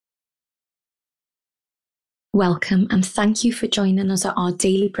Welcome and thank you for joining us at our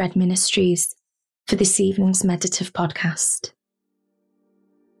Daily Bread Ministries for this evening's meditative podcast.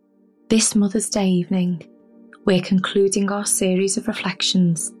 This Mother's Day evening, we're concluding our series of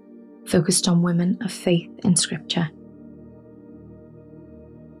reflections focused on women of faith in Scripture.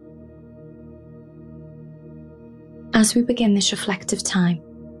 As we begin this reflective time,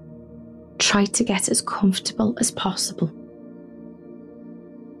 try to get as comfortable as possible.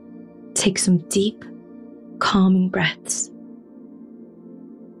 Take some deep, calming breaths.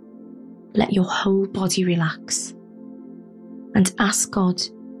 Let your whole body relax and ask God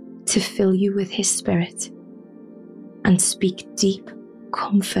to fill you with His Spirit and speak deep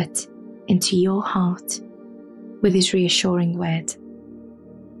comfort into your heart with His reassuring word.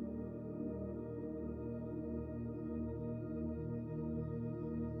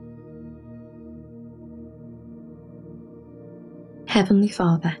 Heavenly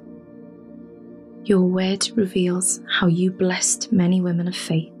Father, your word reveals how you blessed many women of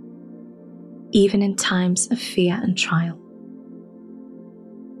faith, even in times of fear and trial.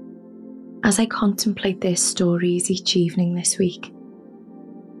 As I contemplate their stories each evening this week,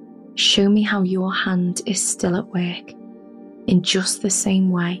 show me how your hand is still at work in just the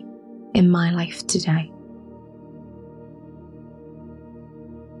same way in my life today.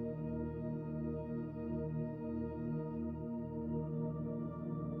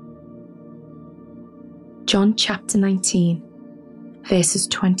 John chapter 19, verses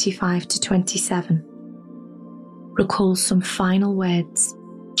 25 to 27, recalls some final words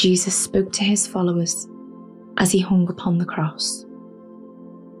Jesus spoke to his followers as he hung upon the cross.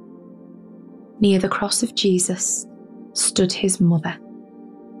 Near the cross of Jesus stood his mother's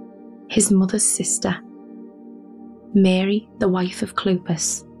sister, Mary, the wife of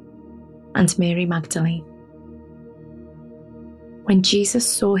Clopas, and Mary Magdalene. When Jesus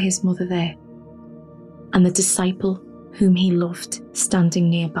saw his mother there, and the disciple whom he loved standing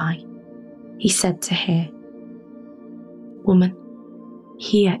nearby, he said to her, "Woman,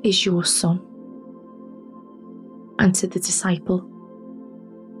 here is your son." And to the disciple,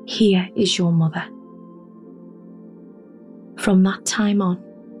 "Here is your mother." From that time on,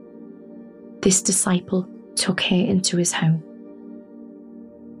 this disciple took her into his home.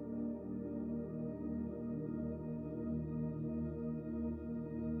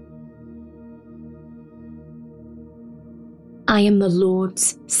 "I am the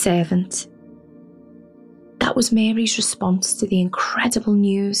Lord's servant." That was Mary's response to the incredible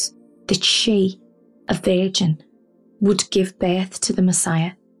news that she, a virgin, would give birth to the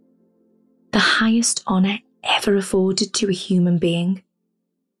Messiah, the highest honour ever afforded to a human being.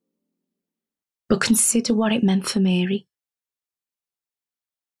 But consider what it meant for Mary.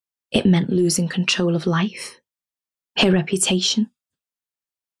 It meant losing control of life, her reputation.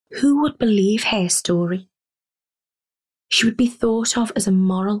 Who would believe her story? She would be thought of as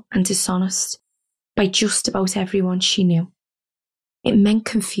immoral and dishonest by just about everyone she knew. It meant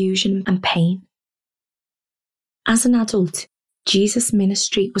confusion and pain. As an adult, Jesus'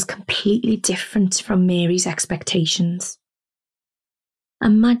 ministry was completely different from Mary's expectations.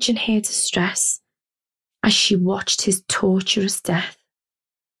 Imagine her distress as she watched his torturous death,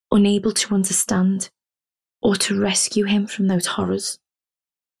 unable to understand or to rescue him from those horrors.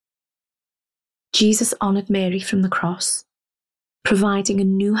 Jesus honoured Mary from the cross, providing a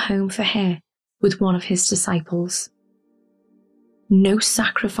new home for her with one of his disciples. No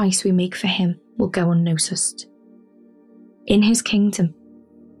sacrifice we make for him will go unnoticed. In his kingdom,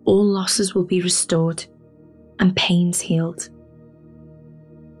 all losses will be restored and pains healed.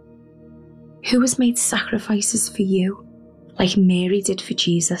 Who has made sacrifices for you like Mary did for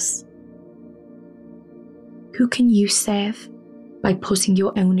Jesus? Who can you serve by putting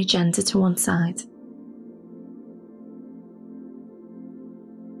your own agenda to one side?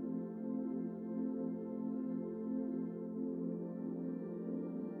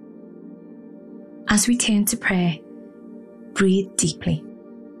 As we turn to prayer, breathe deeply,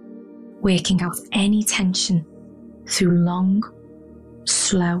 working out any tension through long,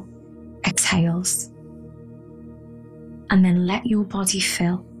 slow exhales. And then let your body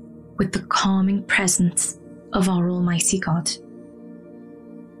fill with the calming presence of our Almighty God,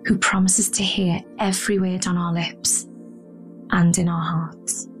 who promises to hear every word on our lips and in our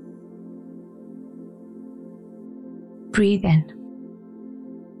hearts. Breathe in.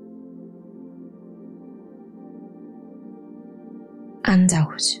 And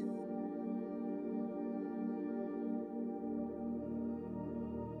out.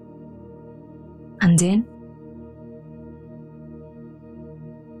 And in.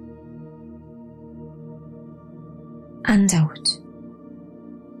 And out.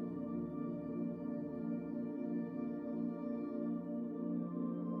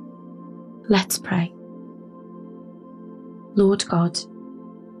 Let's pray. Lord God,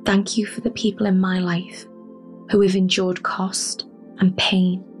 thank you for the people in my life who have endured cost and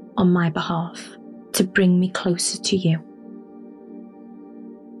pain on my behalf to bring me closer to you.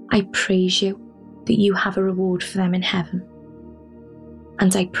 I praise you that you have a reward for them in heaven,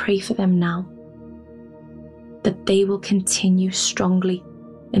 and I pray for them now that they will continue strongly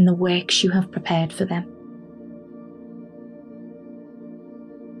in the works you have prepared for them.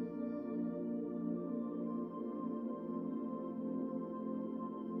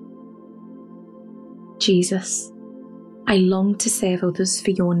 Jesus, I long to serve others for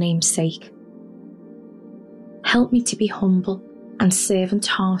your name's sake. Help me to be humble and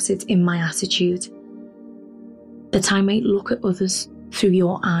servant-hearted in my attitude, that I may look at others through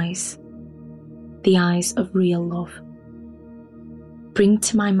your eyes, the eyes of real love. Bring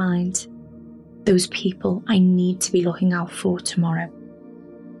to my mind those people I need to be looking out for tomorrow.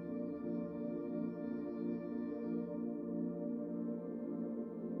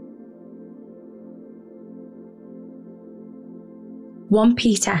 (1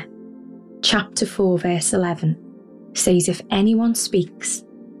 Peter chapter 4 verse 11 says, if anyone speaks,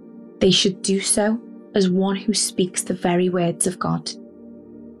 they should do so as one who speaks the very words of God.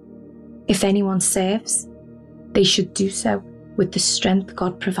 If anyone serves, they should do so with the strength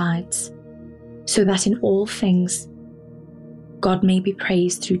God provides, so that in all things God may be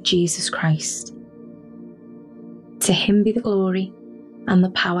praised through Jesus Christ. To him be the glory and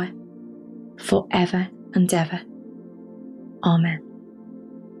the power forever and ever. Amen.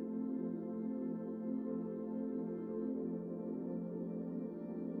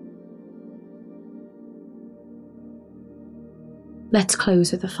 Let's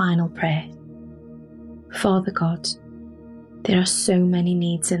close with a final prayer. Father God, there are so many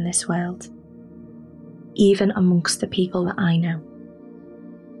needs in this world, even amongst the people that I know.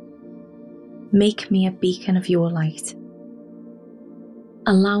 Make me a beacon of your light.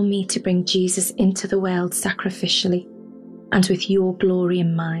 Allow me to bring Jesus into the world sacrificially and with your glory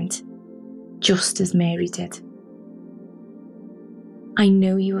in mind, just as Mary did. I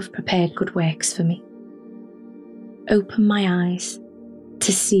know you have prepared good works for me. Open my eyes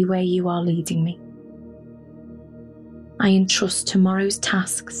to see where you are leading me. I entrust tomorrow's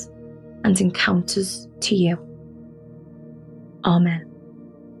tasks and encounters to you. Amen.